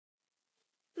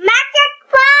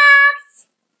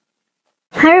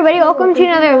Hi everybody, welcome to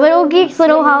another Little Geeks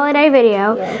Little Holiday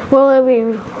video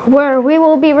where we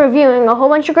will be reviewing a whole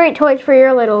bunch of great toys for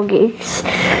your little geeks.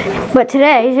 But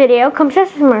today's video comes to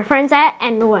us from our friends at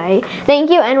Enway.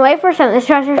 Thank you Enway for sending this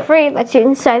to us for free. Let's see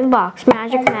inside the box.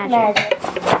 Magic.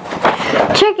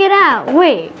 Check it out.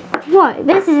 Wait, what?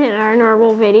 This isn't our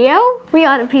normal video. We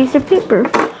got a piece of paper.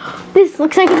 This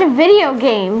looks like it's a video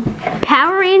game.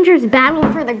 Power Rangers Battle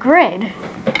for the Grid.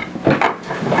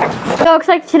 So it looks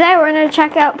like today we're going to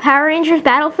check out Power Rangers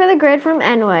Battle for the Grid from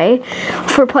Enway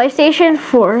for PlayStation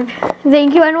 4.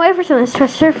 Thank you Enway for sending this to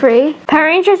us for free. Power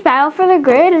Rangers Battle for the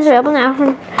Grid is available now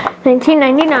from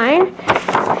 1999.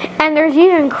 And there's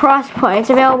even crossplay.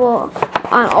 It's available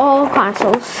on all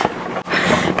consoles.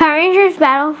 Power Rangers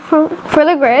Battle for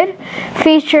the Grid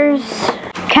features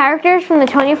characters from the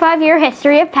 25-year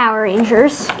history of Power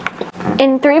Rangers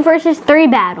in 3 versus 3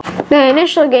 battle. The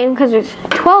initial game, because there's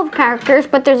 12 characters,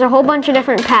 but there's a whole bunch of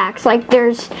different packs. Like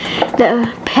there's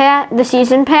the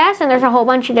season pass, and there's a whole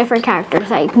bunch of different characters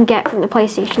that you can get from the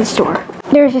PlayStation Store.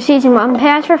 There's a season 1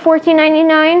 pass for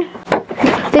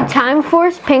 $14.99, the Time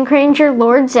Force Pink Ranger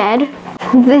Lord Zed,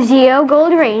 the Zeo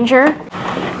Gold Ranger,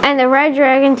 and the Red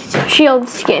Dragon Shield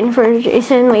skin for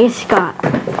Jason Lee Scott.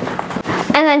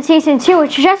 And then season 2,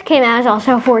 which just came out, is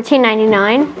also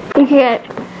 $14.99. You can get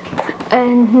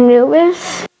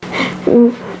Anubis,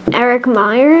 Eric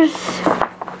Myers,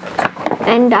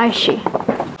 and Daishi.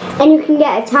 And you can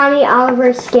get a Tommy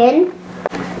Oliver skin.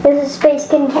 There's a Space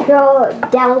Control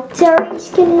Delta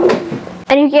skin.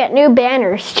 And you get new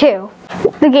banners too.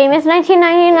 The game is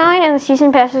 $19.99 and the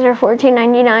season passes are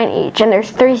 $14.99 each, and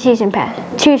there's 2 season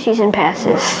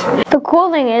passes. The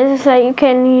cool thing is that you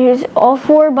can use all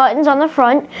 4 buttons on the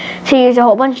front to use a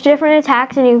whole bunch of different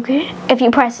attacks, and if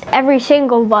you press every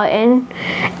single button,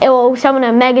 it will summon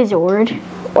a Megazord,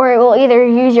 or it will either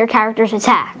use your character's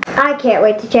attack. I can't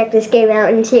wait to check this game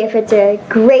out and see if it's a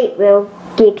great Little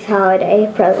Geeks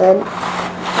holiday present.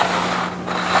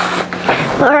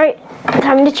 Alright,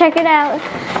 time to check it out.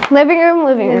 Living room.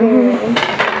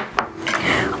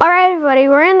 Alright everybody,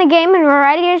 we're in the game and we're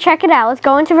ready to check it out. Let's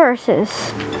go into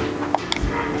versus.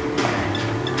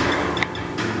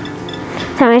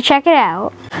 Time to check it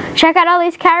out. Check out all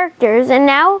these characters, and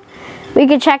now we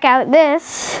can check out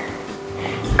this.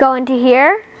 Go into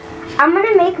here. I'm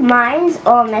gonna make mine's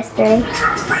all mystery.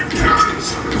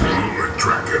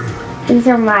 These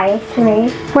are my 3.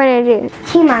 What did I do?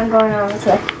 Team I'm going on with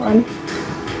this one.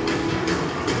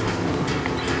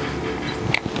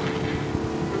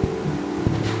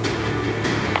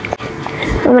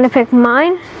 I'm gonna pick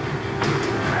mine.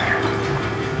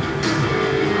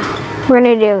 We're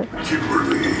gonna do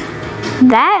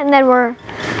that, and then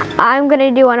I'm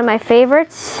gonna do one of my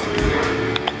favorites.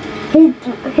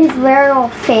 His literal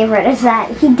favorite is that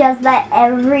he does that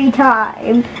every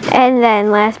time. And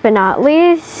then last but not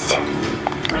least,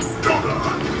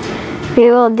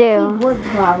 we will do He would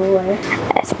probably.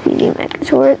 SPD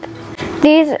Megazords.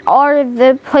 These are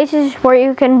the places where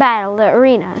you can battle, the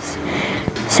arenas.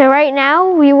 So right now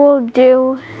we will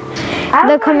do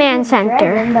the command center.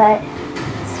 Dragon, but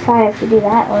it's fine if we do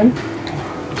that one.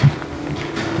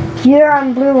 You're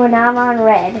on blue and I'm on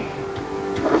red.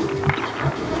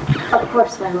 Of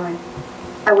course, my lord.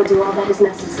 I will do all that is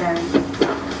necessary.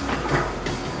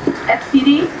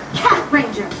 SPD, Cat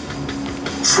Ranger.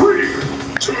 3,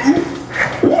 2,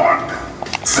 1,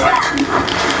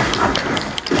 fight!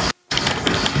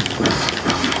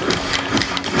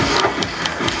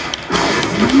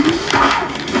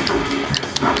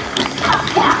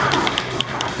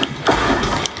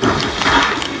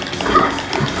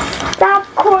 Stop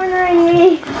cornering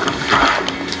me!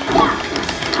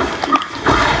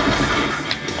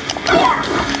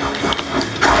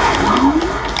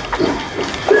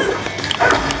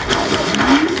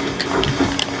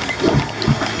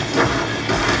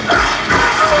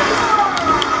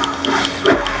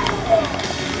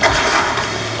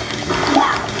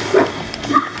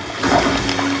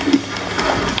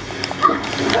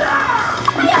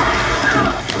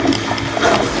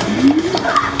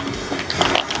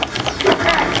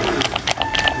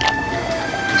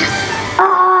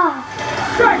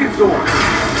 Megazords!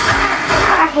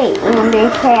 I hate when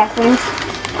this happens.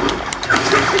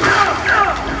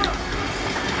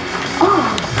 Oh,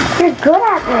 you're good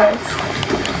at this.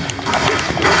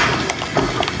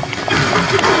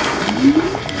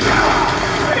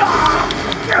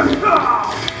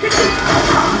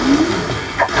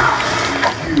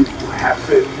 You have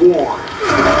been warned.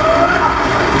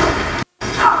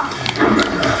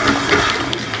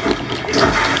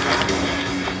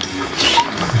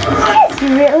 You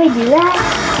really do that?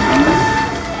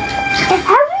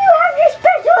 How do you have your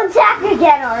special attack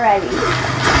again already?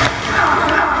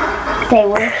 They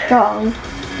were strong.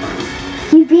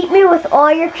 You beat me with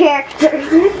all your characters.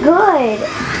 You're good.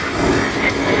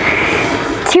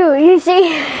 Too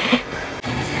easy.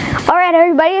 Alright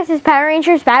everybody, this is Power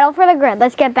Rangers Battle for the Grid.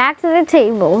 Let's get back to the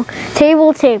table.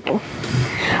 Table.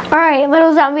 Alright,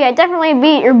 Little Zombie, I definitely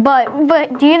beat your butt,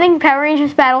 but do you think Power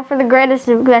Rangers Battle for the Grid is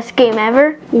the best game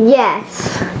ever?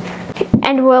 Yes.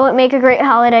 And will it make a great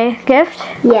holiday gift?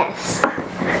 Yes.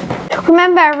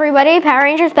 Remember everybody, Power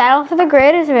Rangers Battle for the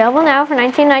Grid is available now for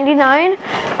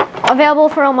 $19.99. Available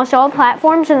for almost all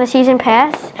platforms, and the season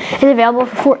pass is available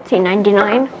for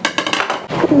 $14.99.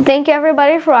 Thank you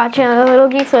everybody for watching the Little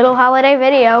Geeks Little Holiday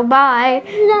video. Bye.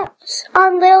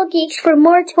 On Little Geeks for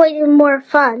more toys and more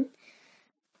fun.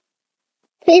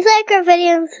 Please like our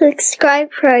video and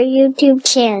subscribe for our YouTube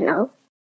channel.